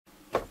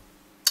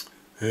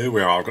Here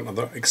we are, I've got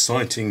another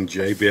exciting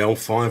JBL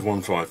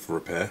 515 for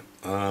repair.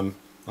 I'm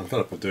fed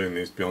up with doing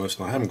these, to be honest,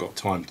 and I haven't got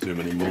time to do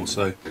them anymore,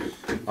 so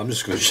I'm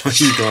just going to show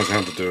you guys how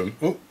to do them.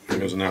 Oh,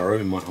 there's an arrow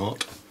in my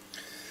heart.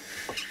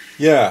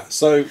 Yeah,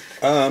 so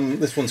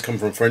this one's come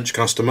from a French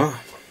customer.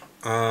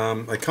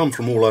 They come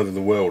from all over the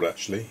world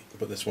actually,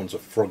 but this one's a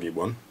froggy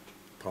one,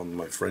 pardon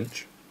my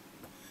French,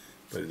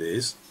 but it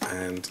is.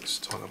 And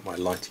just tighten up my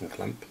lighting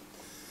clamp.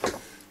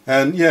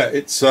 And yeah,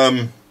 it's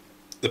the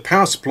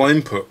power supply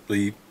input,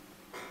 the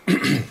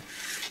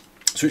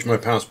switch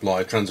mode power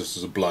supply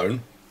transistors are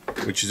blown,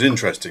 which is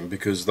interesting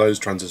because those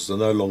transistors are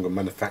no longer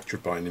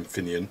manufactured by an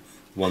Infineon,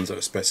 the ones that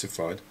are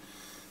specified,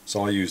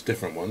 so I use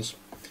different ones.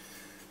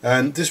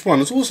 And this one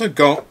has also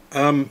got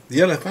the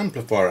LF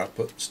amplifier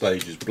output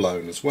stage is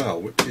blown as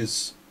well, which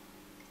is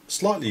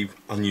slightly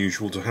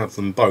unusual to have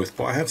them both,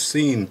 but I have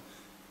seen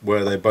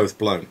where they're both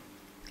blown,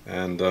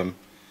 and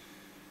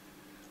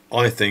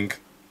I think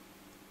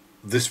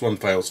this one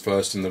fails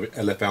first and the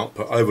LF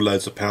output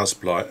overloads the power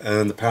supply,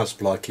 and the power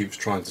supply keeps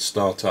trying to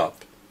start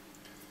up,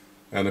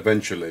 and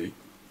eventually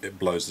it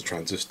blows the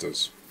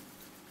transistors,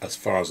 as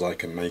far as I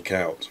can make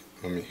out.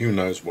 I mean, who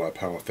knows why a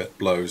power FET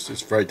blows?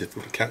 It's very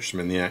difficult to catch them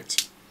in the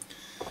act.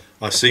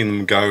 I've seen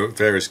them go at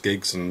various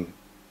gigs and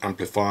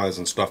amplifiers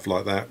and stuff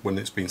like that when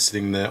it's been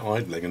sitting there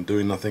idling and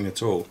doing nothing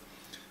at all,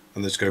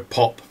 and they just go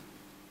pop,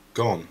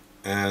 gone.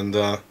 And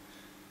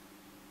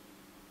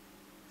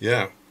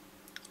yeah,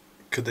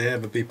 could they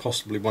ever be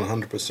possibly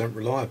 100%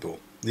 reliable?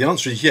 The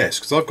answer is yes,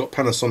 because I've got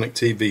Panasonic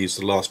TVs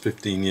the last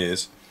 15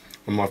 years,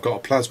 and I've got a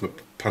plasma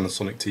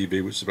Panasonic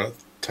TV which is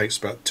takes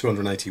about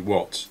 280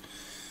 watts,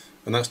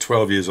 and that's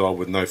 12 years old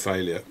with no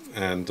failure.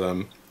 And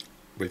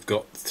we've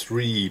got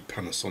 3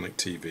 Panasonic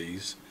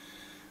TVs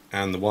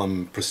and the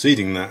one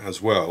preceding that as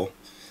well.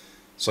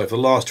 So for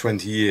the last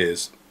 20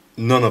 years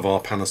none of our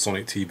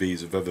Panasonic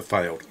TVs have ever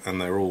failed, and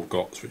they're all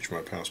got switch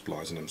mode power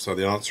supplies in them. So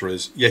the answer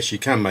is yes, you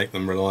can make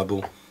them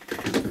reliable,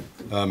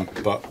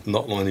 but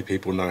not many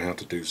people know how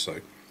to do so.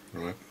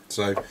 Right?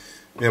 So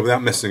yeah,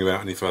 without messing about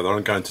any further,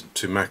 I'm going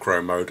to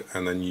macro mode,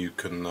 and then you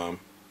can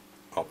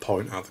I'll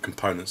point out the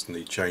components that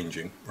need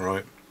changing.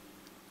 Right,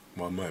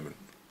 one moment.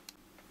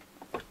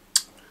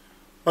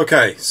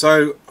 Okay,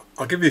 so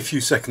I'll give you a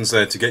few seconds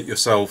there to get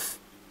yourself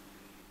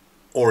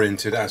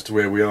oriented as to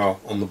where we are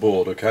on the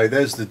board. Okay,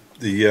 there's the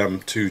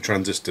 2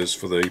 transistors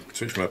for the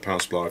switch mode power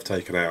supply I've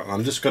taken out.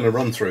 I'm just going to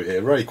run through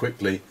here very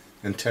quickly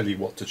and tell you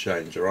what to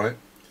change. Alright,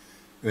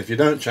 and if you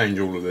don't change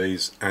all of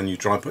these and you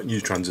try and put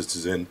new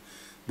transistors in,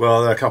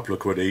 well, they're a couple of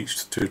quid each,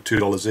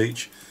 $2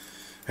 each.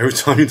 Every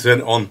time you turn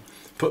it on,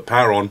 put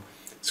power on,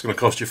 it's going to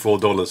cost you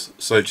 $4.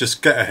 So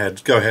just go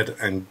ahead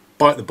and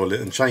bite the bullet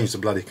and change the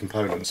bloody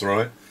components.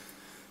 Alright,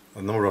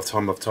 a number of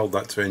times I've told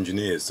that to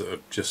engineers that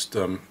have just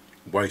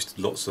wasted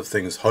lots of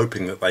things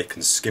hoping that they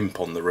can skimp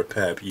on the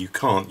repair, but you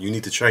can't. You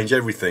need to change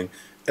everything.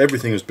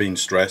 Everything has been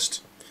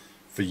stressed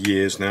for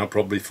years now,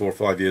 probably 4 or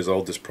 5 years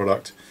old, this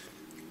product.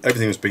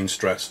 Everything has been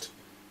stressed.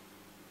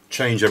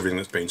 Change everything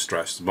that's been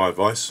stressed, my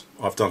advice.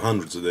 I've done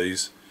hundreds of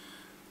these.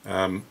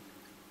 I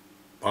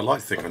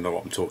like to think I know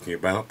what I'm talking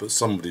about, but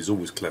somebody's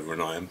always cleverer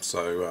than I am,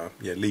 so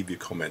yeah, leave your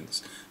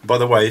comments. By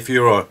the way, if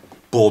you're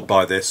bored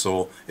by this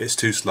or it's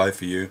too slow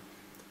for you,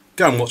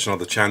 go and watch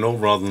another channel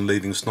rather than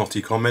leaving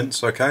snotty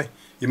comments. Okay,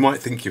 you might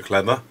think you're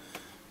clever,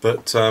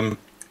 but you're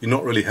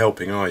not really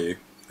helping, are you?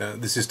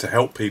 This is to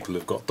help people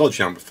who've got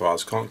dodgy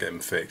amplifiers, can't get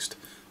them fixed,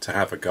 to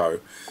have a go.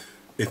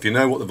 If you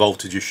know what the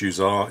voltage issues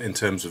are in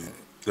terms of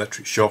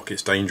electric shock,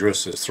 it's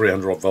dangerous. There's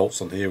 300 odd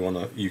volts on here on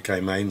a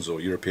UK mains or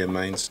European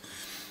mains.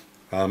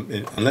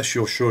 Unless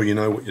you're sure you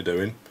know what you're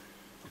doing,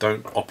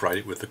 don't operate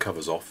it with the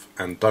covers off,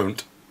 and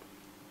don't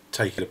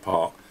take it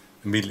apart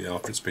immediately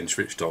after it's been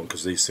switched on,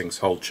 because these things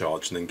hold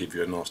charge and then give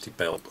you a nasty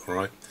belt.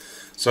 Alright,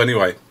 so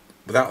anyway,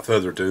 without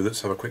further ado,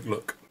 let's have a quick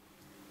look.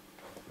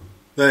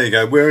 There you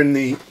go, we're in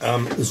the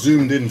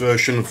zoomed in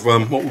version of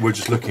what we were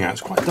just looking at.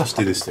 It's quite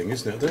dusty, this thing,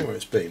 isn't it? I don't know where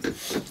it's been.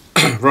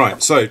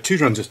 Right, so 2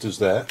 transistors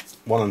there,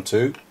 1 and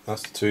 2,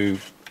 that's the 2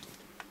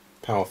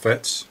 power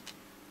FETs.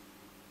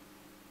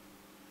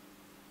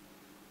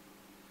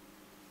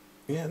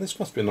 Yeah, this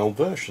must be an old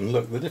version.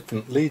 Look, the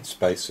different lead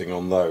spacing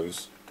on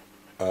those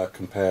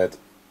compared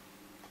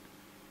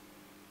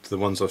to the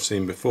ones I've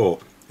seen before.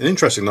 And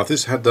interesting enough,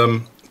 this had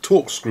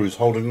Torx screws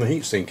holding the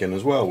heatsink in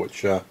as well,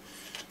 which they're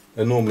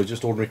normally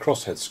just ordinary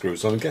crosshead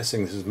screws. So I'm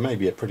guessing this is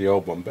maybe a pretty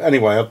old one. But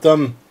anyway, I've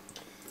done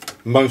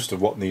most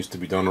of what needs to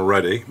be done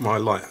already. My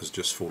light has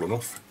just fallen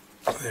off.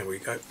 There we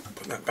go.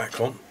 Put that back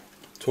on.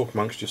 Talk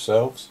amongst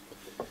yourselves.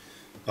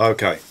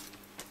 Okay.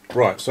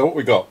 Right, so what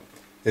we got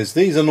is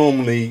these are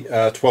normally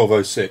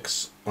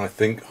 1206, I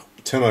think,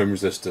 10 ohm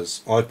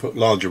resistors. I put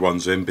larger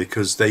ones in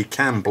because they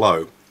can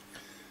blow,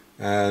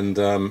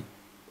 and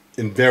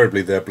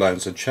invariably they're blown,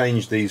 so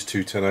change these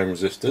 2 10 ohm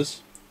resistors.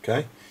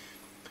 Okay,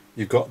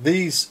 you've got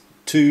these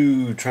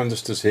 2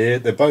 transistors here,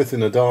 they're both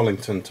in a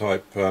Darlington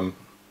type,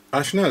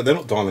 actually no, they're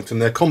not Darlington,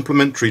 they're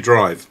complementary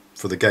drive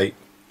for the gate.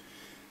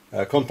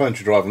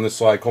 Complementary drive on this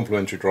side,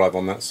 complementary drive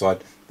on that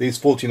side. These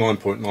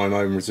 49.9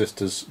 ohm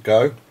resistors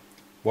go,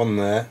 one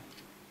there,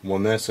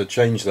 one there, so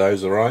change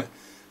those. Alright,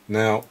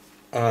 now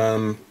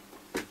I'm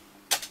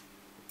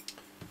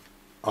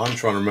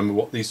trying to remember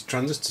what these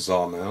transistors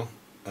are now.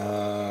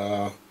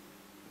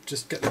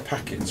 Just get the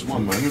packets,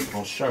 one moment,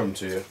 I'll show them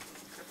to you.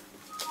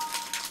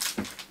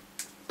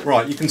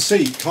 Right, you can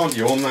see, can't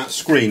you, on that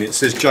screen it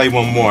says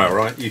J1Y,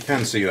 right? You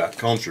can see that,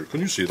 can't you?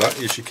 Can you see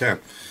that? Yes, you can.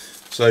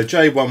 So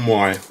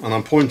J1Y, and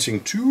I'm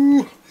pointing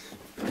to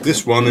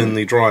this one in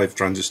the drive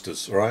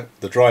transistors, right?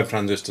 The drive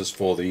transistors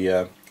for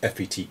the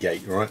FET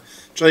gate, right?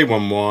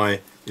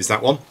 J1Y is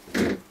that one.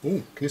 Oh,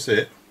 can you see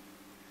it?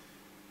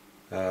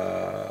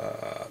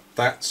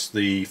 That's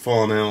the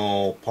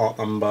Farnell part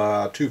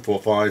number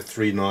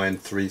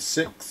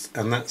 2453936,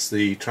 and that's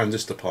the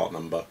transistor part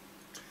number.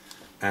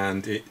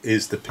 And it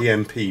is the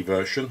PMP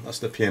version. That's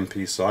the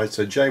PMP side.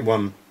 So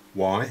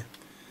J1Y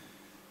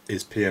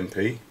is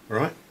PMP,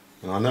 right?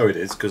 And I know it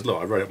is because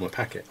look, I wrote it on my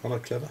packet. Aren't I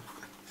clever?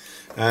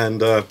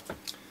 And the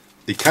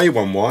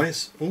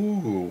K1Ys,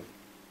 ooh,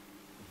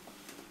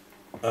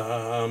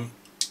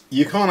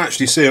 you can't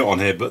actually see it on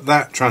here, but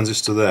that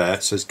transistor there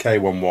says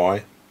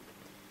K1Y,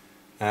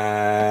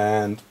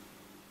 and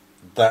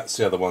that's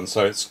the other one.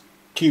 So it's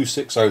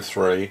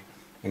Q603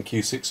 and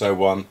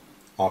Q601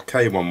 are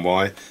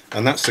K1Y,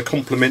 and that's the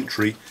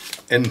complementary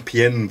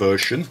NPN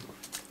version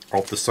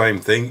of the same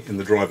thing in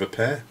the driver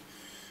pair.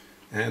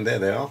 And there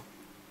they are.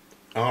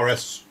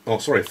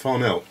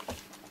 Farnell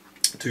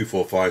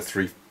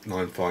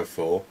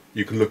 2453954.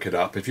 You can look it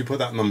up. If you put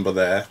that number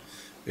there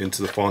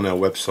into the Farnell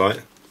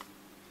website,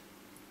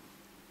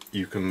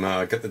 you can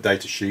get the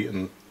data sheet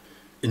and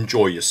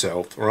enjoy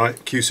yourself.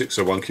 Alright,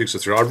 Q601,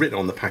 Q603. I've written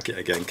it on the packet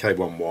again,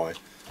 K1Y,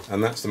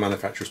 and that's the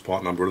manufacturer's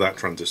part number of that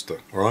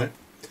transistor. Alright,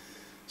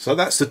 so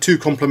that's the two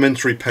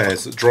complementary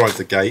pairs that drive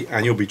the gate,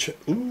 and you'll be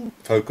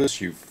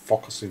focus, you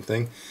focusing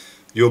thing.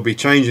 You'll be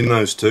changing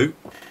those two.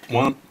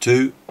 1,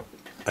 2,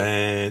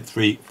 and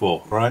 3,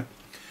 4. Right.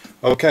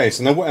 Okay.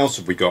 So now what else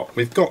have we got?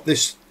 We've got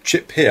this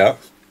chip here.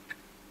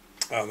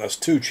 There's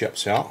two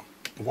chips here.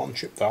 One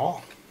chip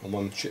there and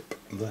one chip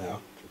there.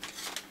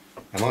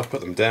 And I've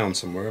put them down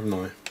somewhere,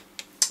 haven't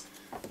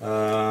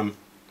I?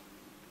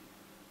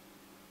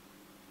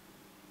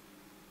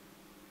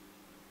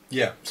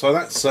 Yeah. So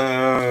that's.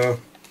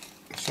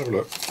 Let's have a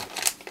look.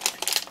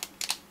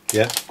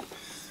 Yeah.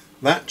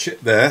 That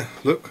chip there.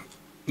 Look.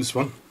 This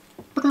one.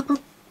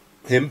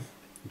 Him.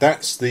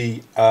 That's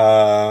the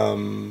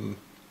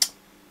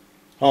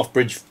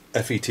half-bridge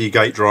FET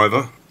gate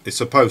driver. It's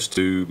supposed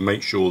to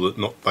make sure that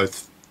not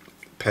both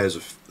pairs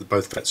of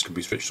both FETs can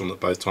be switched on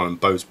at both times,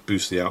 both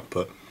boost the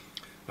output.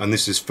 And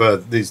this is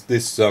further. This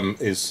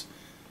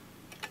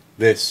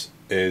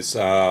is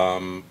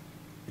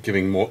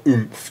giving more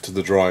oomph to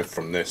the drive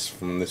from this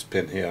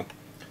pin here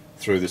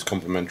through this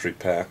complementary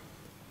pair.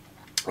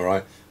 All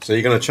right. So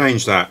you're going to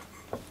change that.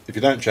 If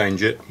you don't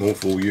change it, more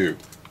fool you.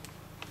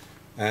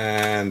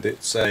 And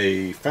it's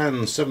a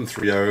fan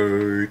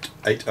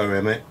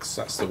 73080MX,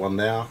 that's the one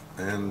there.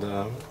 And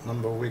what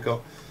number we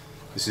got?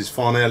 This is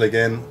Farnell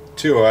again,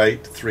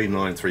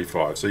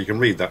 2083935. So you can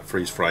read that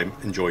freeze frame,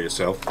 enjoy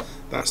yourself.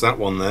 That's that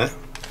one there.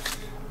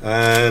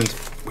 And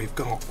we've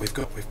got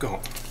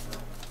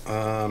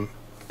no,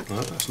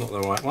 that's not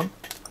the right one.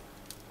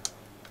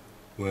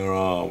 Where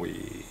are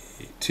we?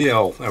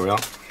 TL, there we are.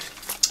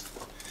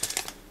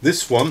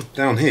 This one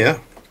down here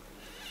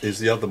is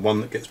the other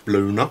one that gets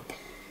blown up.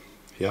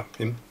 Yeah,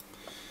 him.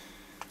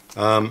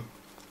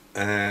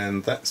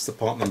 And that's the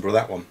part number of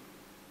that one.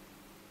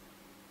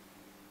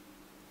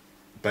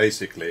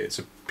 Basically, it's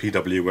a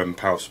PWM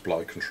power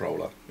supply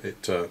controller.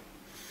 It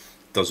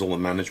does all the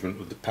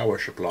management of the power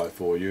supply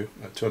for you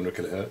at 200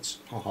 kilohertz.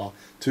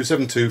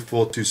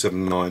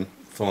 2724279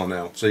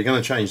 Farnell. So you're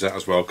going to change that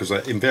as well, because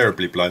they're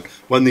invariably blown.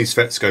 When these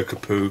FETs go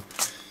kapoo,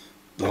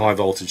 the high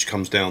voltage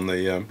comes down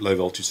the low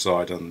voltage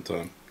side,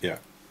 and yeah,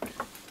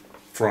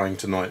 frying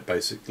tonight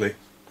basically.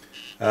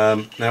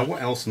 Now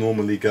what else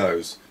normally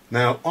goes?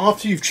 Now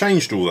after you've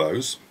changed all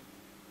those,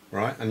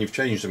 right, and you've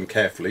changed them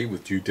carefully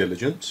with due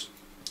diligence,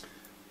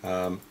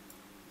 and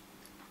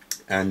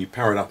you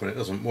power it up and it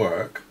doesn't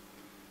work,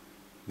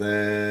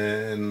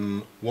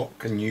 then what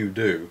can you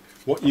do?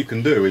 What you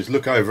can do is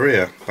look over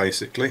here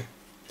basically.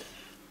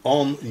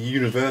 On the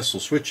universal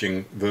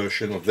switching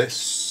version of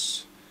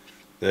this,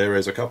 there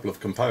is a couple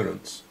of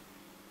components.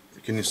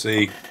 Can you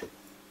see?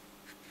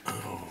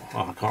 Oh,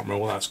 I can't remember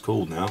what that's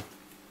called now.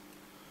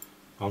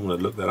 I'm going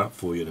to look that up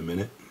for you in a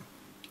minute.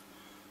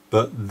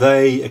 But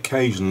they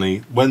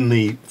occasionally, when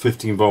the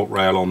 15 volt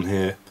rail on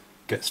here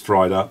gets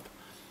fried up,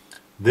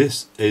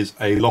 this is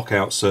a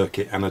lockout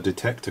circuit and a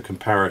detector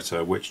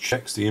comparator which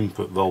checks the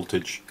input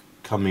voltage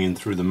coming in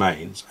through the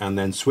mains and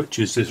then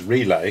switches this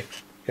relay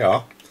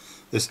here.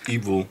 This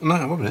evil,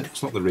 no, wait a minute,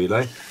 it's not the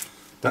relay,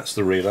 that's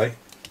the relay.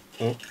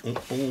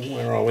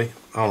 Where are we?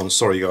 Oh, I'm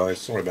sorry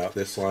guys, sorry about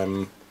this.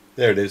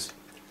 There it is.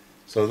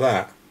 So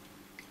that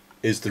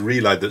is the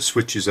relay that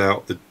switches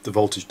out the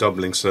voltage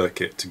doubling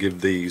circuit to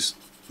give these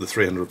the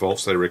 300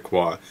 volts they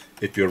require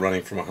if you're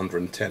running from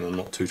 110 and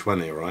not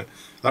 220, right?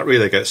 That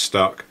relay gets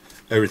stuck,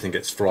 everything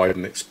gets fried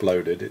and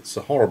exploded. It's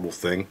a horrible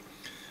thing.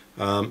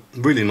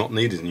 Really not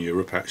needed in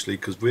Europe actually,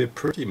 because we're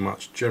pretty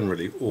much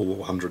generally all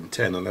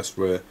 110 unless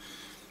we're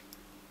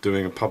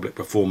doing a public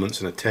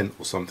performance in a tent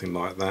or something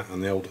like that,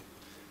 and the old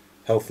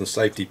health and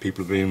safety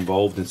people have been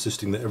involved,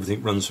 insisting that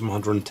everything runs from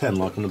 110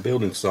 like on a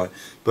building site.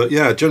 But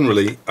yeah,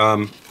 generally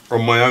on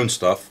my own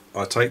stuff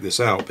I take this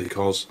out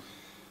because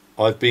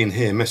I've been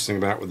here messing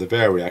about with the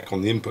variac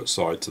on the input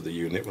side to the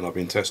unit when I've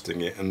been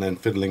testing it, and then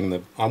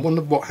fiddling I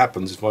wonder what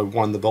happens if I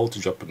wind the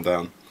voltage up and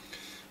down.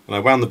 And I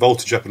wound the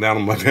voltage up and down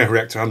on my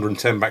variac to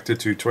 110 back to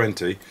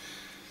 220,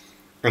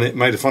 and it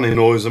made a funny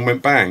noise and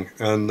went bang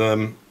and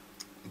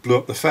blew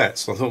up the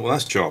FETs. I thought, well,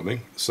 that's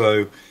charming.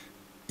 So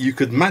you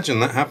could imagine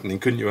that happening,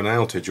 couldn't you? An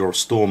outage or a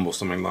storm or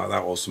something like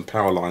that, or some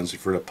power lines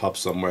if you're in a pub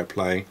somewhere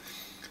playing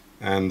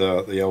and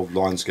the old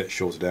lines get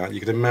shorted out. You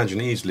could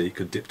imagine easily it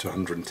could dip to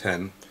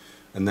 110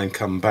 and then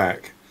come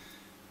back.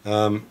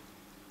 But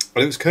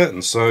it was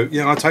curtains. So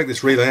yeah, I take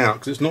this relay out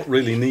because it's not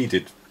really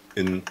needed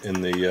in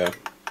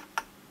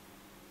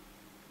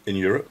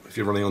Europe. If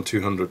you're running on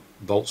 200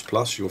 volts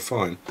plus, you're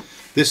fine.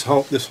 This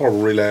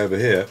horrible relay over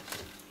here,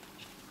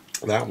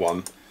 that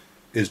one,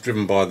 is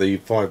driven by the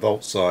 5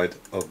 volt side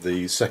of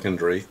the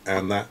secondary,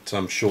 and that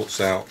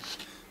shorts out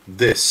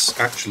this.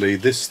 Actually,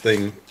 this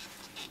thing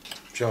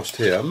just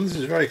here, and this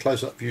is a very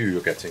close up view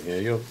you're getting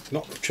here. You're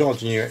not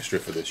charging you extra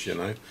for this, you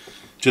know.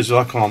 Just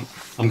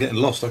I'm getting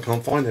lost. I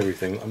can't find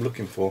everything I'm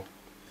looking for.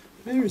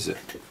 Where is it?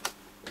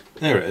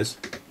 There it is.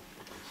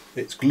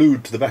 It's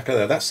glued to the back of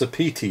there. That's the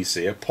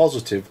PTC, a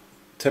positive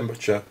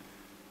temperature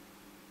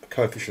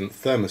coefficient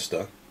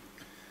thermistor,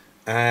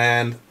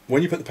 and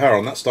when you put the power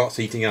on, that starts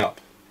heating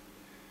up,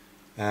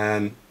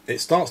 and it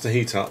starts to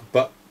heat up,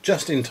 but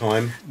just in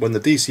time when the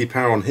DC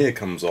power on here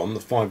comes on, the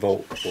 5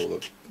 volt or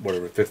the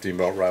whatever 15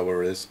 volt rail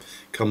where it is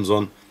comes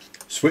on,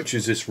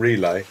 switches this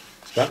relay.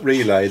 That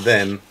relay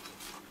then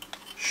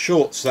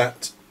shorts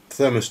that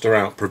thermistor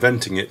out,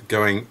 preventing it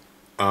going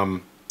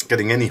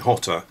getting any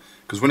hotter,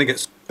 because when it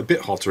gets a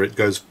bit hotter it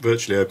goes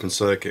virtually open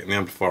circuit and the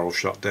amplifier will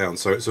shut down.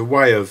 So it's a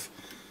way of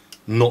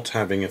not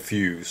having a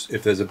fuse.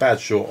 If there's a bad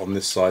short on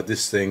this side,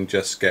 this thing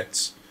just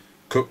gets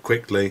cooked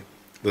quickly.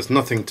 There's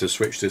nothing to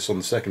switch this on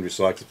the secondary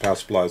side because the power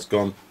supply is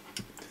gone,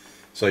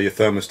 so your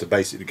thermistor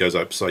basically goes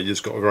up. So you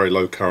just got a very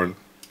low current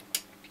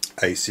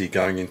AC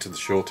going into the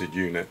shorted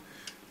unit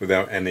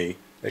without any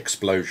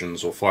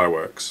explosions or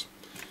fireworks.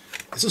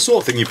 It's the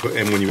sort of thing you put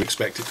in when you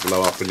expect it to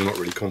blow up and you're not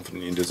really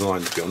confident in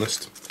design, to be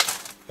honest.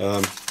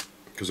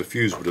 Because a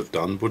fuse would have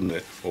done, wouldn't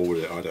it? Or would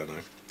it? I don't know.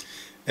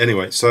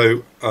 Anyway,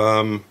 so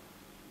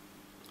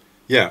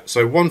yeah,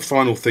 so one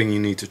final thing you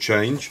need to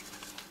change.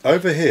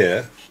 Over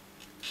here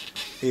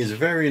is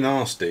very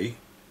nasty,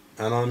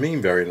 and I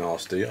mean very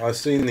nasty. I've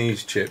seen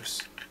these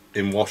chips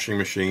in washing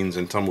machines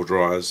and tumble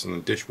dryers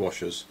and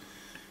dishwashers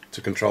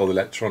to control the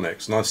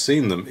electronics, and I've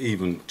seen them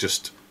even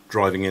just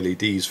driving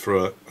LEDs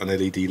for an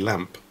LED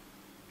lamp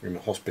in a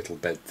hospital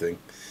bed thing.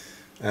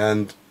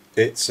 And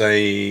it's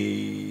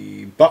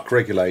a buck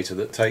regulator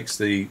that takes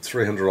the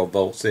 300 odd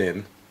volts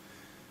in,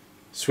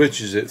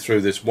 switches it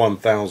through this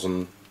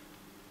 1000,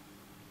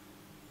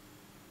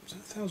 is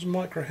that 1000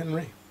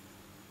 microhenry?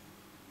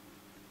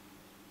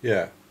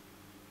 Yeah,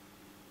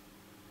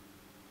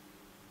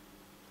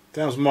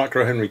 1000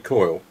 microhenry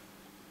coil.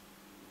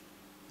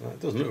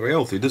 It doesn't look very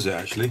healthy, does it,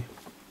 actually?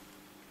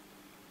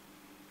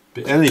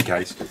 But in any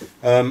case,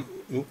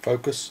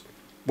 focus.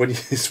 When you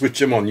switch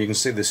them on, you can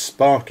see this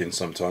sparking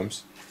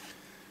sometimes,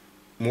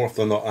 more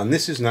often than not. And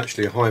this isn't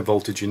actually a high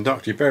voltage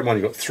inductor. Bear in mind,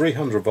 you've got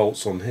 300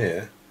 volts on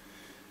here,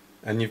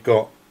 and you've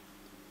got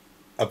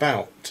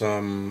about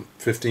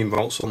 15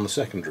 volts on the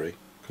secondary,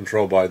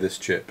 controlled by this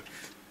chip,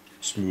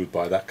 smoothed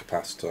by that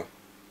capacitor.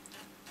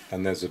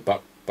 And there's a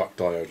buck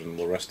diode and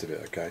all the rest of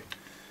it. Okay,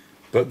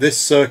 but this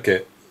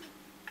circuit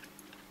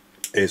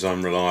is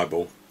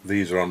unreliable.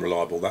 These are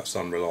unreliable. That's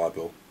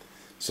unreliable.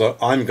 So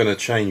I'm going to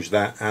change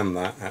that and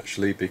that,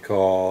 actually,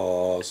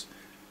 because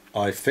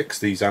I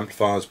fixed these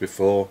amplifiers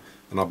before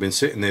and I've been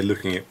sitting there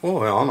looking at,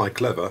 oh, aren't I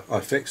clever? I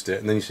fixed it,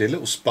 and then you see a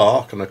little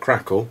spark and a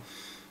crackle,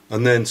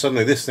 and then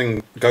suddenly this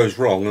thing goes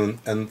wrong,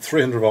 and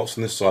 300 volts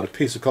on this side, a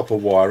piece of copper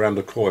wire around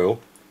a coil,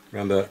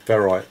 around a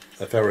ferrite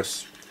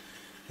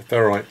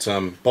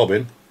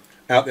bobbin,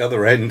 out the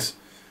other end.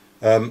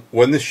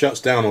 When this shuts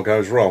down or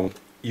goes wrong,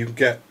 you can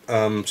get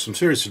some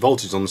serious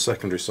voltage on the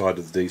secondary side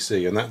of the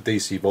DC, and that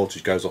DC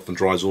voltage goes off and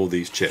dries all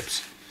these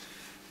chips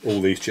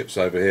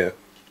over here.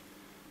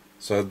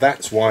 So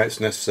that's why it's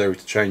necessary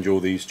to change all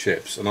these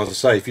chips. And as I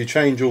say, if you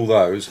change all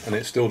those and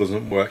it still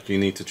doesn't work, you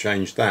need to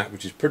change that,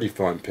 which is pretty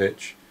fine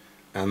pitch,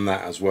 and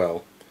that as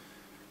well.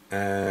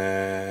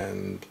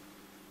 And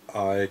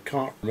I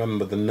can't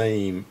remember the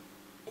name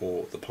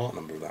or the part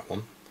number of that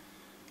one.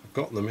 I've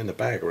got them in a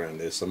bag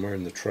around here somewhere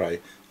in the tray.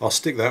 I'll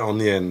stick that on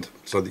the end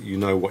so that you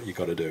know what you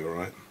got to do.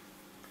 Alright.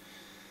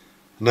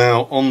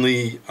 Now on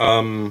the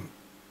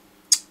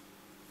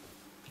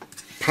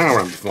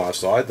power amplifier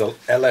side, the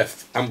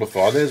LF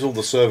amplifier, there's all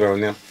the servo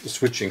and the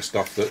switching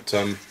stuff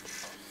that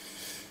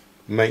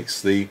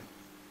makes the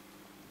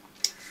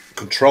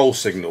control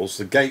signals,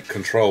 the gate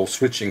control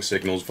switching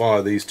signals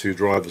via these two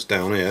drivers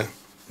down here.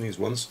 these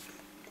ones,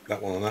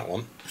 that one and that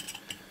one,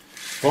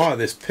 via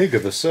this pig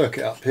of a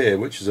circuit up here,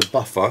 which is a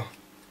buffer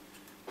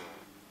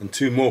and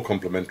two more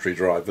complementary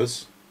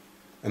drivers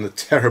and a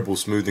terrible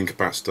smoothing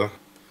capacitor.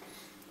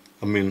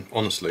 I mean,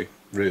 honestly,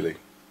 really,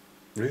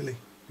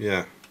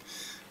 yeah.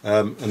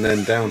 And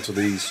then down to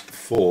these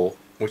four,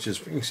 which is,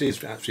 you can see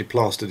it's actually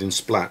plastered in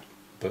splat,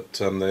 but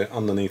they're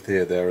underneath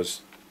here. There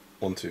is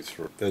 1, 2,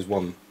 3. There's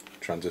one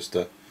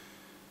transistor,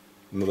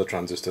 another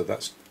transistor.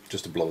 That's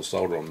just a blob of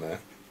solder on there.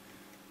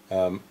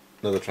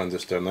 Another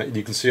transistor, and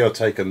you can see I've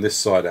taken this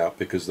side out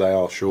because they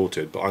are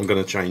shorted, but I'm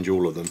going to change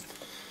all of them.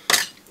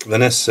 The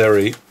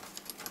necessary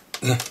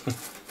the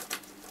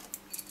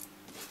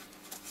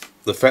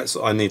FETs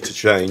that I need to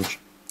change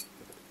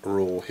are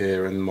all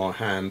here in my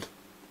hand.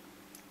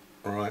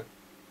 Alright,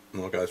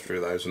 and I'll go through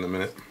those in a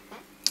minute.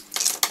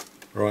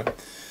 Right,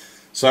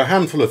 so a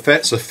handful of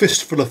FETs, a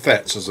fistful of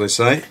FETs as they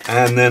say,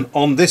 and then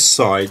on this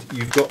side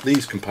you've got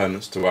these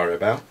components to worry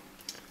about.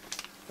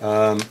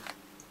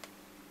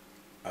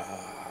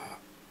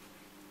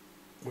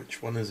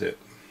 Which one is it?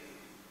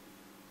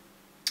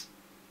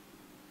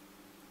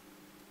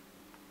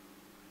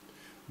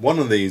 One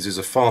of these is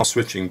a fast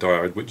switching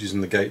diode, which is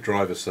in the gate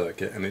driver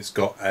circuit, and it's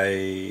got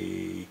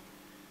a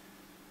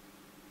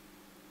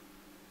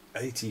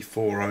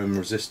 84 ohm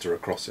resistor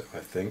across it, I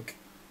think.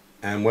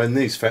 And when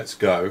these FETs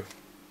go,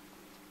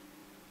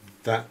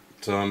 that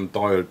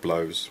diode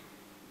blows.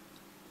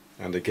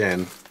 And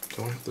again,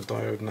 do I have the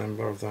diode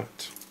number of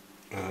that?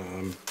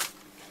 Do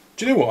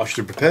you know what? I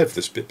should have prepared for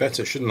this a bit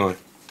better, shouldn't I?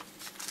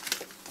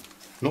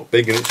 Not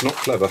big and it's not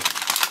clever.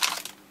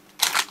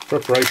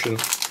 Preparation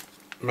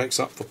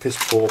makes up for piss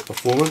poor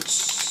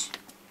performance,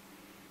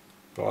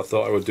 but I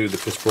thought I would do the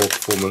piss poor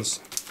performance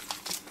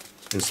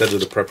instead of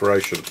the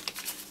preparation,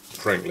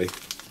 frankly,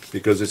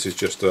 because this is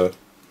just a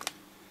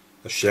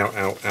shout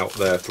out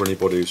there for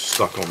anybody who's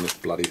stuck on this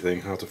bloody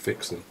thing, how to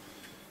fix them.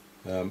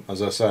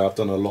 As I say, I've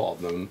done a lot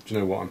of them. Do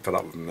you know what? I'm fed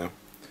up with them now.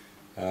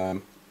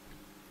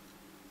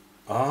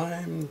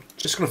 I'm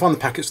just going to find the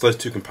packets for those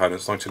two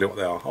components and I'll tell you what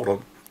they are. Hold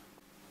on.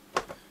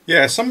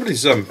 Yeah,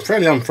 somebody's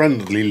fairly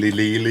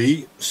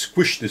unfriendly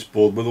squished this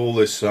board with all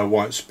this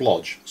white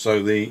splodge.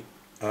 So the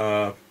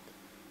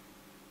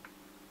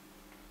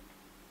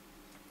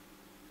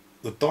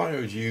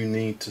diode you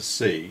need to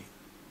see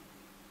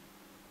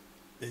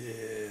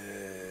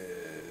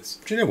is...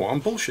 Do you know what?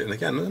 I'm bullshitting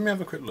again. Let me have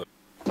a quick look.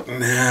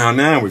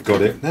 Now we've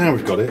got it. Now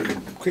we've got it.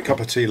 Quick cup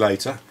of tea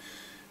later.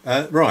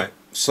 Right.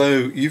 So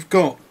you've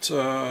got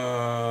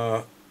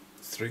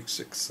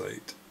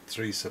 368,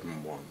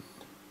 371.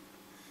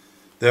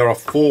 There are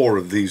 4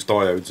 of these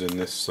diodes in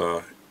this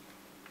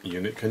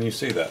unit. Can you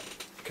see that?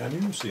 Can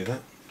you see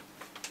that?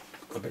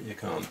 I bet you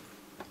can't.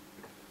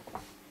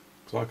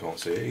 Because I can't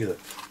see it either.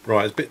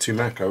 Right, it's a bit too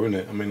macro, isn't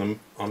it? I mean,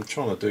 I'm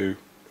trying to do...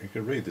 You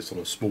can read this on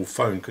a small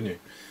phone, couldn't you?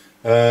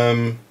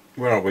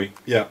 Where are we?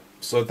 Yeah.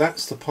 So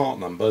that's the part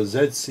number,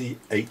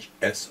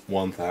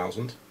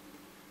 ZCHS1000.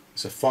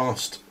 It's a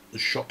fast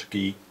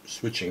Schottky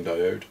switching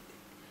diode.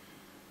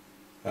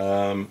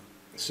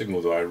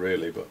 Signal diode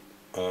really, but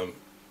a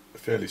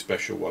fairly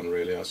special one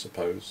really, I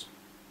suppose.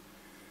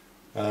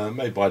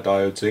 Made by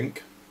Diodes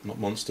Inc., not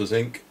Monsters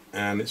Inc.,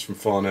 and it's from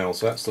Farnell.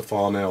 So that's the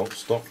Farnell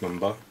stock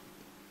number,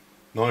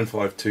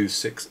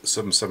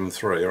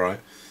 9526773. Alright.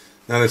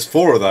 Now there's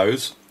 4 of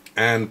those,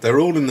 and they're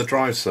all in the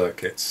drive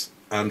circuits.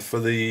 And for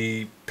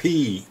the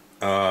FQP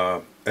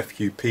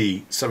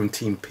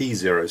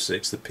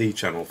 17P06, the P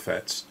channel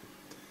FETs,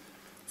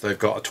 they've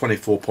got a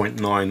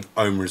 24.9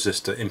 ohm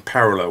resistor in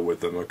parallel with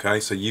them. Okay,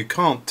 so you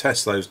can't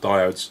test those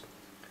diodes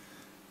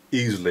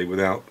easily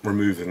without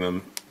removing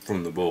them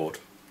from the board.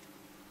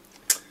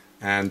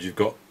 And you've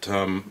got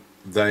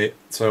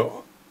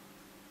so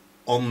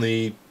on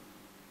the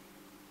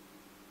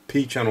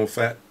P channel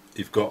FET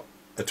you've got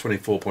a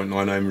 24.9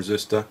 ohm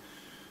resistor,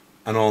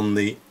 and on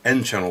the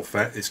N channel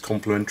FET, its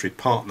complementary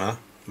partner,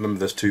 remember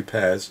there's 2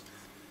 pairs,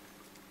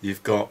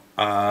 you've got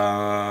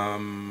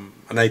an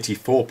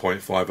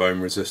 84.5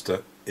 ohm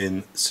resistor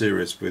in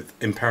series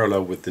in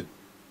parallel with the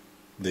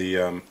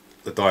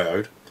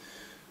diode,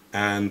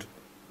 and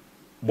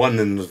one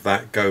end of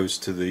that goes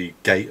to the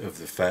gate of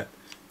the FET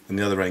and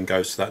the other end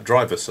goes to that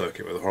driver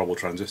circuit with the horrible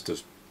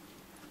transistors.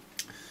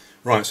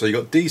 Right, so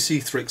you've got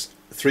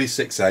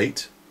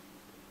DC368,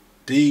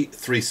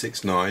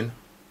 D369,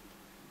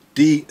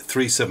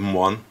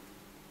 D371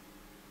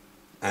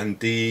 and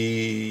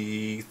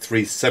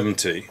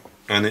D370,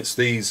 and it's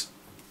these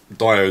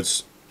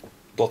diodes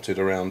dotted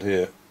around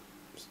here.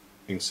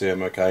 You can see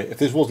them okay. If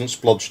this wasn't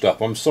splodged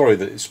up, I'm sorry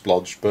that it's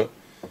splodged, but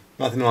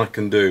nothing I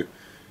can do.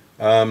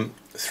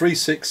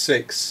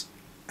 366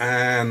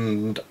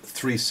 and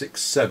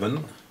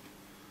 367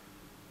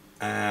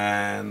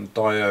 and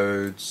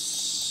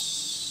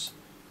diodes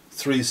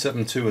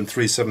 372 and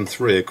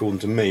 373, according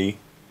to me,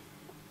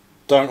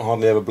 don't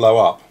hardly ever blow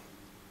up.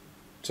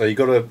 So you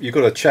got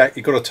to check,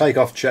 you got to take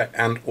off, check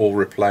and or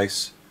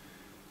replace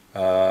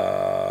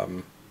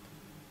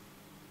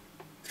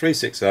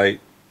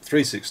 368,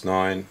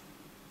 369,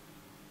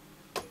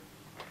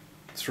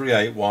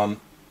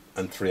 381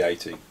 and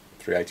 380.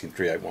 380 and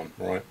 381,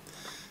 right?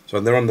 So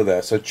they're under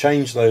there. So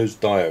change those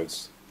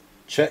diodes.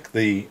 Check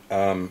the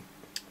 24.9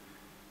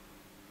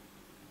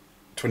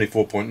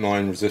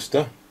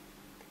 resistor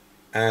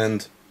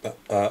and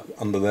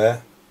under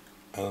there.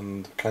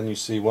 And can you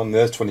see one?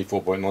 There's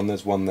 24.9.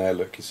 There's one there.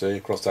 Look, you see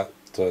across that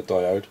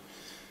diode.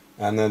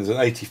 And then there's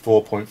an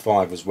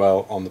 84.5 as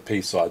well on the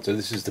P side. So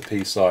this is the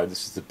P side.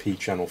 This is the P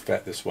channel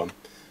FET. This one.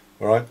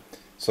 All right.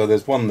 So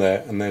there's one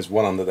there and there's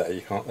one under there.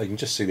 You can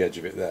just see the edge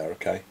of it there.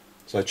 Okay.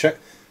 So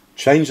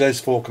change those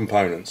 4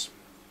 components.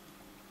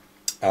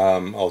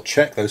 I'll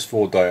check those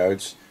 4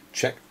 diodes.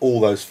 Check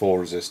all those 4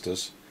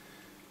 resistors,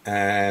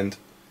 and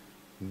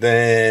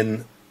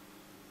then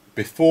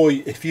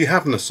if you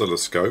have an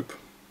oscilloscope,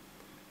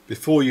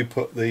 before you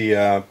put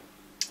the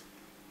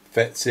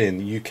FETs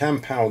in, you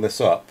can power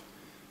this up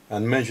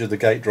and measure the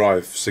gate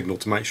drive signal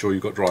to make sure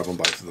you've got drive on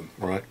both of them,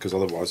 right? Because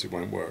otherwise it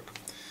won't work.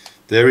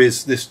 There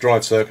is this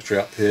drive circuitry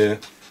up here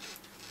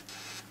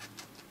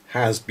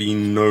has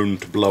been known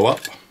to blow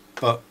up,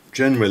 but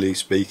generally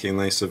speaking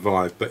they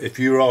survive. But if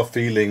you are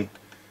feeling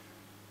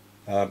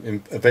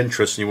of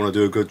interest and you want to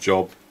do a good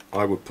job,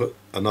 I would put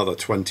another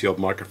 20 odd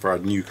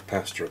microfarad new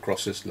capacitor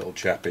across this little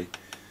chappy,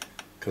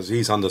 because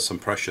he's under some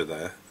pressure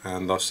there,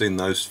 and I've seen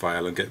those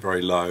fail and get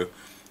very low,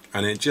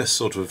 and it just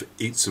sort of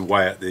eats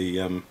away at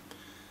the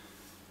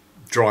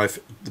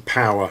the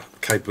power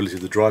capability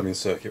of the driving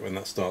circuit when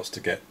that starts to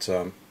get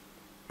low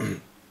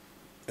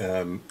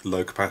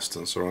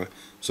capacitance. All right,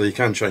 so you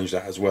can change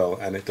that as well,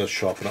 and it does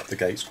sharpen up the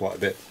gates quite a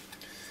bit.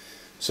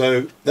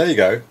 So there you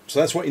go. So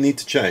that's what you need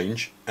to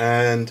change,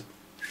 and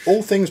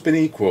all things being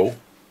equal,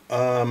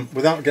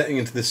 without getting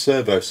into this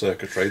servo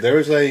circuitry, there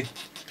is a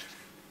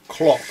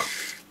clock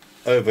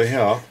over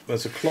here.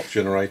 There's a clock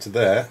generator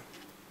there. I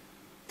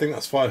think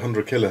that's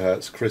 500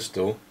 kilohertz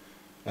crystal,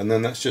 and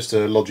then that's just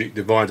a logic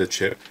divider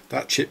chip.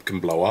 That chip can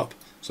blow up,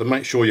 so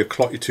make sure your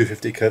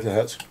 250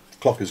 kilohertz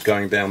clock is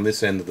going down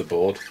this end of the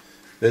board.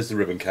 There's the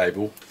ribbon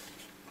cable.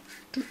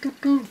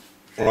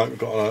 Alright, we've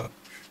got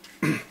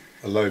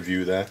a low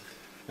view there,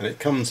 and it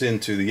comes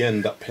into the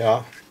end up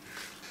here,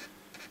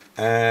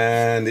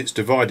 and it's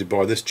divided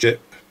by this chip.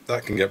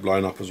 That can get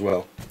blown up as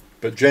well,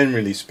 but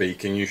generally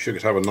speaking you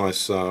should have a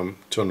nice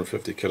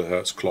 250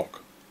 kilohertz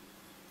clock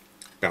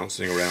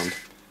bouncing around.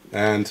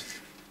 And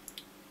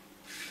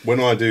when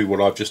I do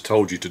what I've just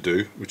told you to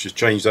do, which is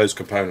change those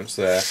components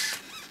there,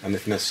 and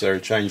if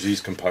necessary change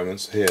these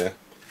components here,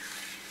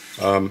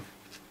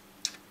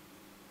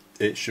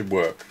 it should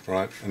work,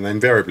 right? And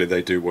invariably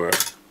they do work.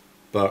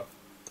 But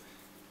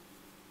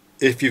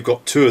if you've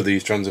got 2 of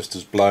these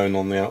transistors blown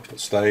on the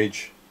output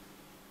stage,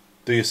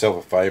 do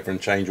yourself a favour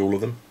and change all of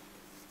them.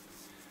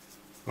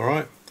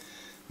 Alright,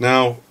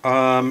 now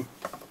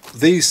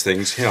these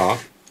things here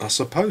are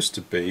supposed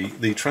to be,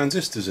 the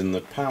transistors in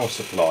the power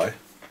supply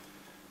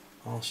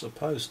are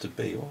supposed to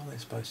be, what are they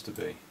supposed to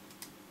be?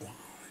 What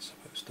are they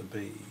supposed to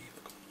be?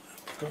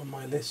 I've got on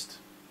my list.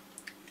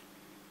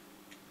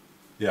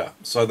 Yeah,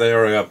 so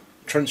they're a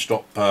trench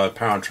stop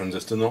power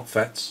transistor, not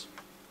FETs.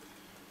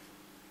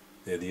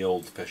 They're the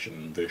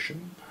old-fashioned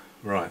version.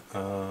 Right.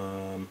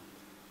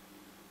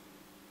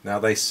 Now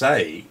they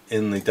say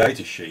in the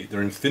datasheet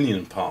they're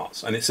Infineon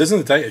parts, and it says in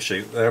the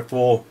datasheet they're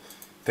for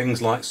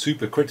things like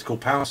supercritical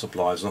power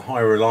supplies and high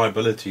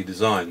reliability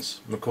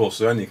designs. And of course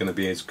they're only going to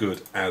be as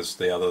good as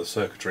the other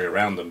circuitry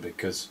around them,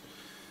 because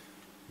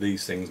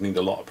these things need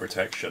a lot of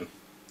protection.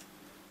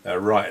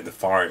 They're right at the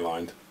firing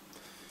line.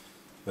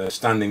 They're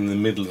standing in the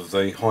middle of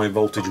the high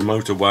voltage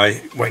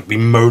motorway, waiting to be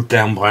mowed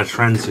down by a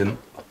transient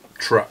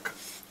truck.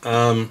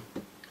 Where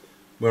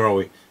are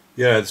we?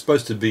 Yeah, it's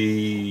supposed to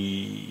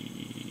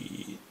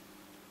be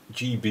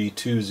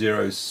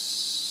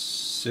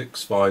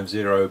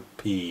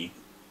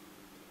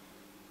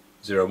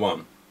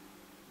GB20650P01,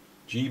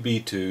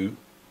 GB2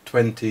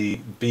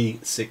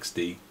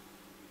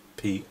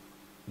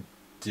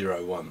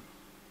 20B60P01.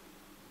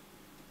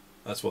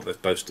 That's what they're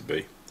supposed to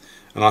be,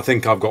 and I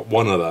think I've got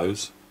one of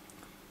those,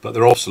 but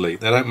they're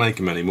obsolete. They don't make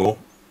them anymore.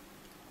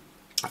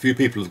 A few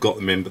people have got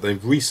them in, but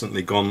they've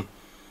recently gone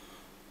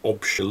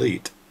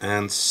obsolete,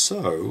 and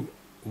so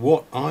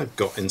what I've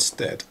got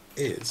instead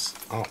is,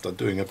 after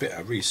doing a bit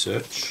of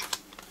research,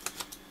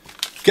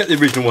 get the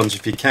original ones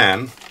if you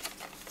can,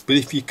 but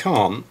if you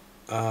can't,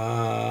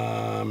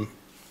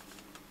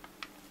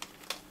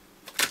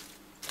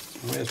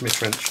 where's my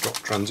trench stop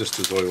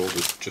transistors I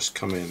ordered just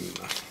come in?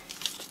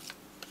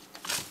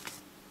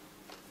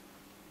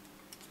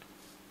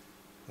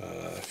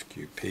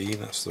 FQP,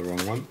 that's the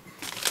wrong one.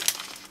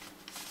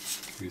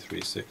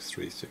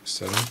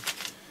 236367.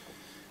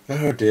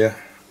 Oh dear.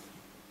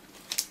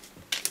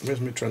 Where's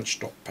my trench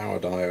stop power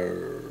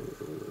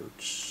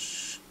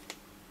diodes?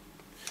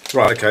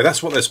 Right, okay,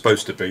 that's what they're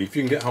supposed to be. If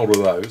you can get hold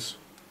of those.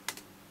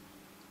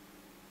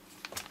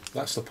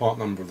 That's the part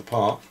number of the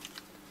part.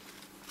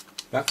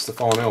 That's the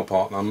final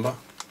part number.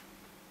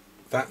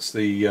 That's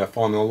the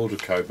final order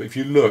code. But if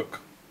you look,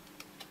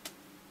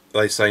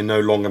 they say no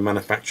longer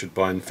manufactured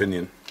by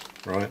Infineon,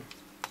 right?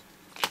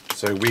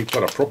 So we've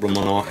got a problem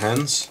on our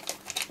hands,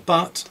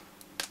 but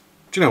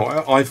Do you know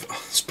what? I've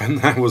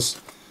spent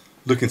hours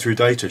looking through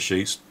data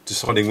sheets,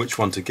 deciding which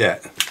one to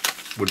get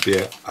would be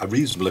a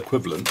reasonable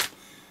equivalent,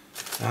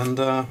 and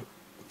you're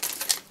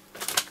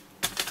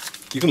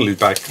going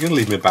to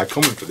leave me a bad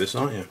comment for this,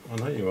 aren't you? I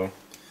know you are.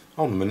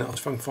 Hold on a minute, I'll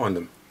try and find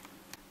them.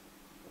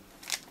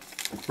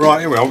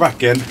 Right, here we are,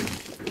 back in.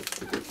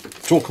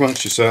 Talk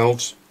amongst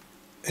yourselves.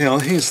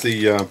 Here's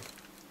the.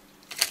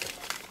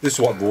 This is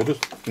what I've ordered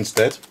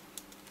instead.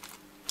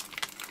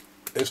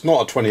 It's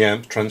not a 20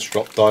 amp trench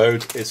stop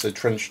diode, it's a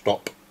trench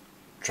stop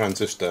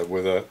transistor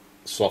with a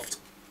soft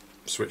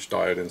switch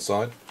diode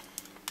inside.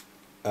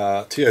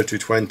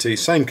 TO220,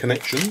 same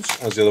connections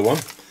as the other one,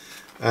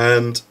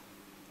 and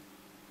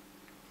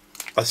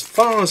as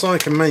far as I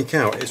can make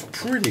out, it's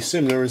pretty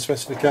similar in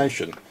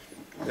specification,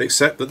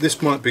 except that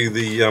this might be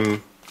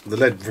the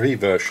lead-free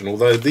version,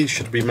 although these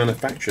should be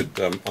manufactured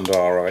under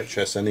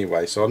RIHS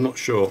anyway, so I'm not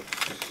sure.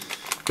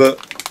 But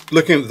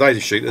looking at the data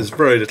sheet, there's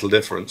very little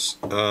difference.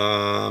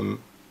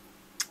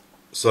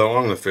 So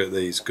I'm going to fit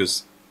these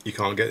because you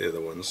can't get the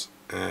other ones,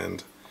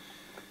 and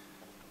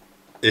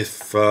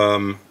if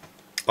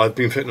I've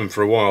been fitting them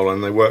for a while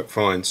and they work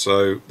fine,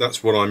 so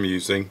that's what I'm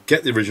using.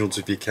 Get the originals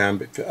if you can,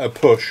 but a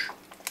push.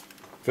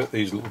 Fit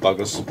these little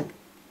buggers,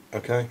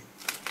 okay,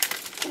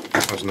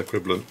 as an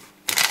equivalent.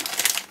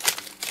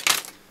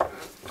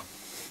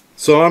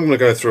 So I'm going to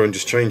go through and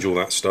just change all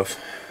that stuff.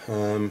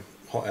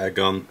 Hot air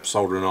gun,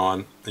 soldering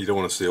iron, you don't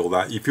want to see all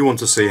that. If you want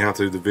to see how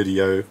to do the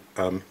video,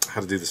 how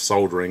to do the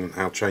soldering and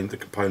how the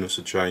components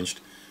are changed,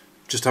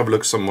 just have a look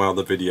at some of my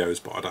other videos,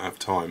 but I don't have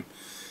time.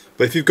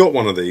 But if you've got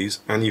one of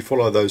these and you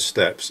follow those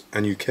steps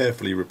and you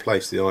carefully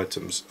replace the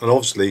items, and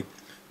obviously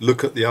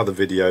look at the other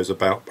videos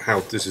about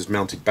how this is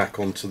mounted back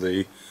onto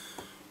the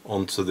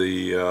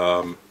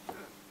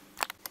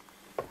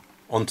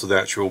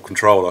actual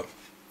controller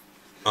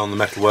on the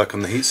metalwork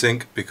and the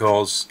heatsink,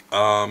 because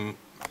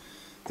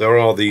there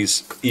are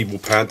these evil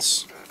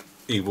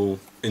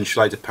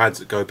insulated pads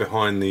that go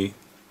behind the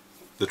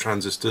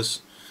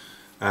transistors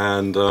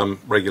and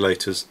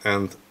regulators,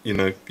 and you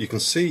know, you can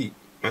see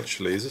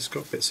actually, has this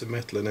got bits of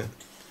metal in it?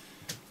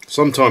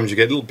 Sometimes you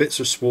get little bits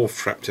of swarf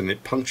trapped in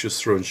it, punctures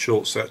through and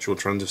shorts the actual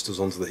transistors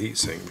onto the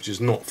heatsink, which is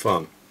not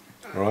fun.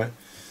 Alright?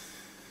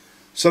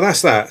 So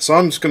that's that. So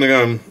I'm just going to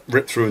go and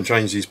rip through and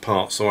change these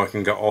parts so I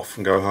can get off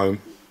and go home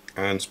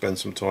and spend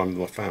some time with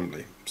my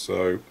family.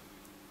 So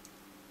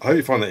I hope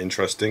you find that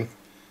interesting.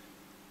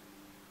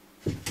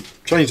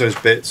 Change those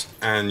bits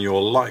and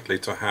you're likely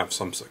to have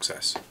some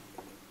success.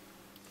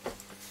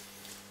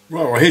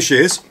 Right, well, here she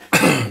is.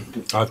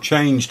 I've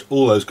changed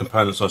all those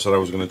components I said I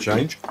was going to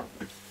change,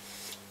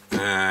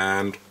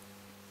 and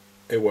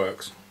it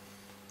works.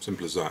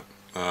 Simple as that.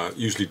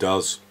 Usually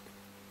does.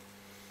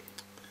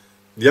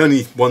 The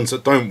only ones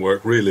that don't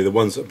work, really, the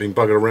ones that have been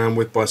buggered around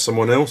with by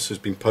someone else, who's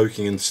been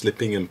poking and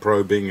slipping and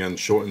probing and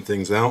shorting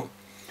things out.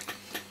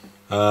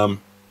 But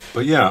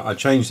yeah, I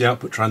changed the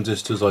output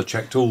transistors, I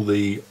checked all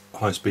the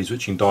high-speed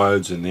switching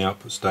diodes in the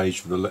output stage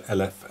for the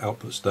LF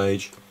output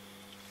stage.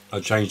 I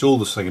changed all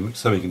the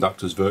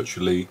semiconductors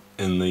virtually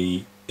in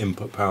the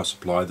input power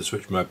supply, the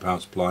switch mode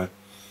power supply,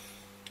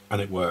 and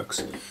it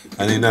works.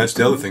 And you notice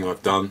the other thing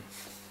I've done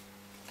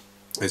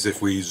is, if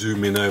we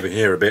zoom in over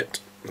here a bit,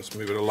 let's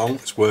move it along,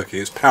 it's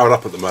working, it's powered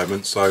up at the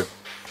moment, so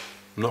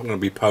I'm not going to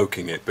be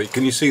poking it, but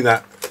can you see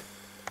that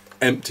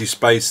empty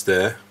space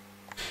there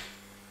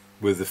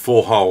with the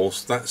 4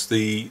 holes? That's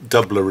the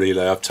doubler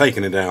relay. I've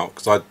taken it out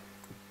because I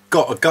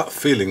got a gut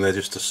feeling they're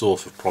just a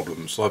source of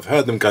problems. So I've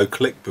heard them go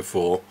click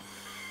before,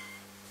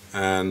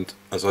 and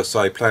as I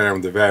say, play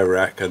around with the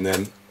variac, and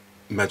then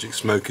magic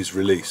smoke is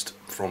released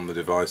from the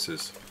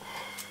devices.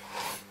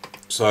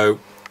 So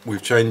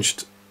we've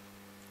changed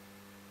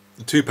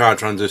the 2 power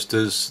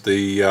transistors,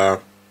 the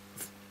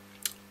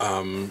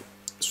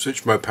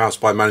switch mode power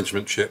supply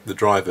management chip, the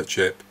driver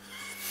chip,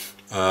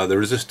 the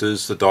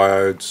resistors, the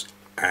diodes,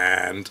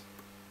 and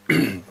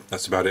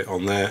that's about it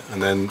on there.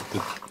 And then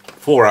the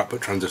 4 output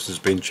transistors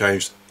have been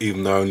changed,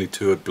 even though only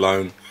 2 had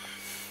blown.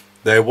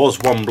 There was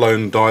one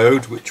blown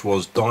diode, which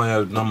was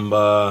diode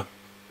number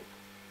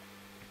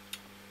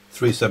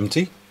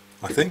 370,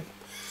 I think.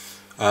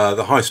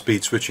 The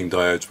high-speed switching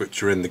diodes,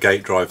 which are in the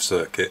gate drive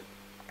circuit,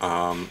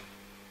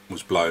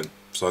 was blown.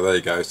 So there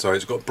you go. So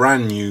it's got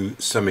brand new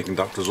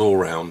semiconductors all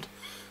round,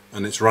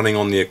 and it's running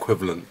on the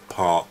equivalent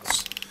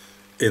parts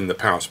in the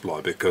power supply,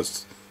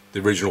 because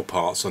the original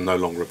parts are no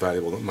longer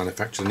available, not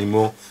manufactured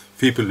anymore.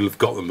 Few people have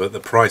got them, but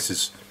the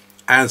prices,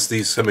 as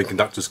these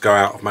semiconductors go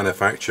out of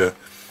manufacture,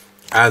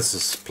 as the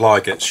supply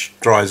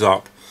dries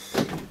up,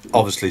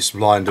 obviously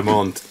supply and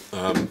demand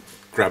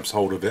grabs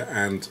hold of it,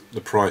 and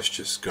the price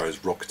just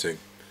goes rocketing.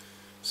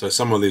 So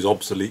some of these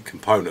obsolete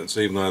components,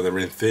 even though they're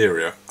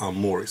inferior, are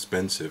more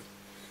expensive.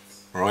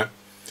 All right,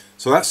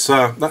 so that's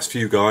for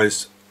you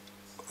guys.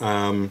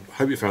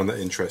 Hope you found that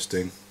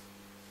interesting.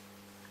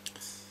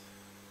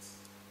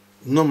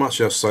 Not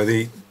much else to say.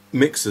 The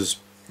mixers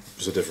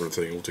was a different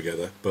thing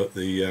altogether, but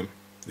the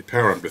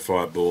power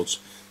amplifier boards,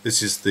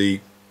 this is the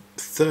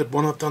 3rd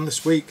one I've done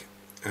this week,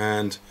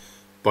 and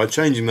by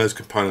changing those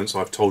components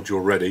I've told you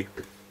already,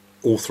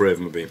 all three of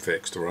them have been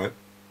fixed, alright?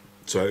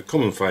 So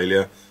common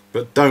failure,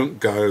 but don't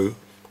go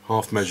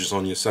half measures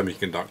on your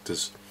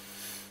semiconductors.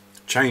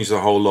 Change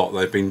the whole lot.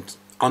 They've been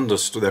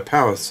understood, they're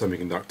power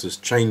semiconductors,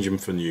 change them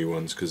for new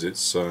ones, because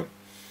it's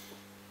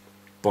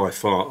by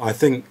far, I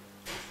think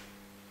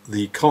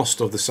the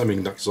cost of the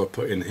semiconductors I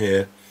put in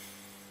here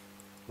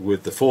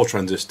with the 4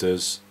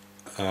 transistors,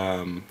 4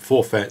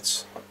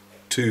 FETs,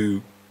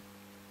 2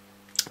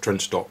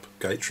 trench stop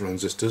gate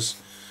transistors,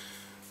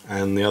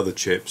 and the other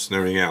chips and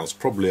everything else,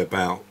 probably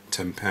about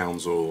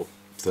 £10 or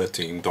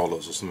 $13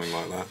 or something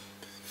like that.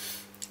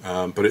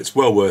 But it's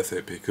well worth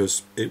it,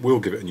 because it will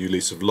give it a new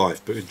lease of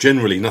life. But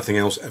generally nothing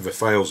else ever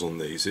fails on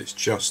these, it's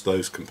just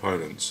those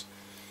components,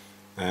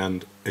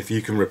 and if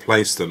you can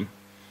replace them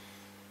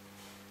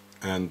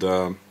and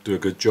do a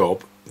good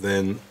job,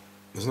 then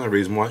there's no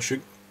reason why it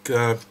should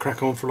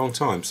crack on for a long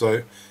time.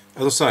 So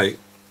as I say,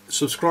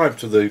 subscribe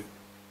to the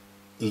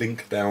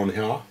link down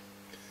here,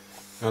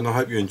 and I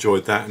hope you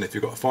enjoyed that. And if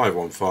you've got a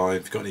 515,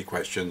 if you've got any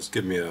questions,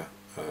 give me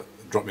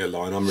drop me a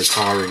line. I'm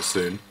retiring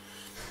soon.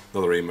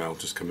 Another email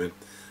just come in.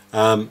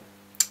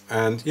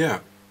 And yeah,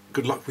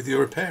 good luck with your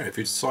repair if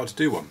you decide to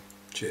do one.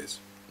 Cheers.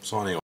 Signing off.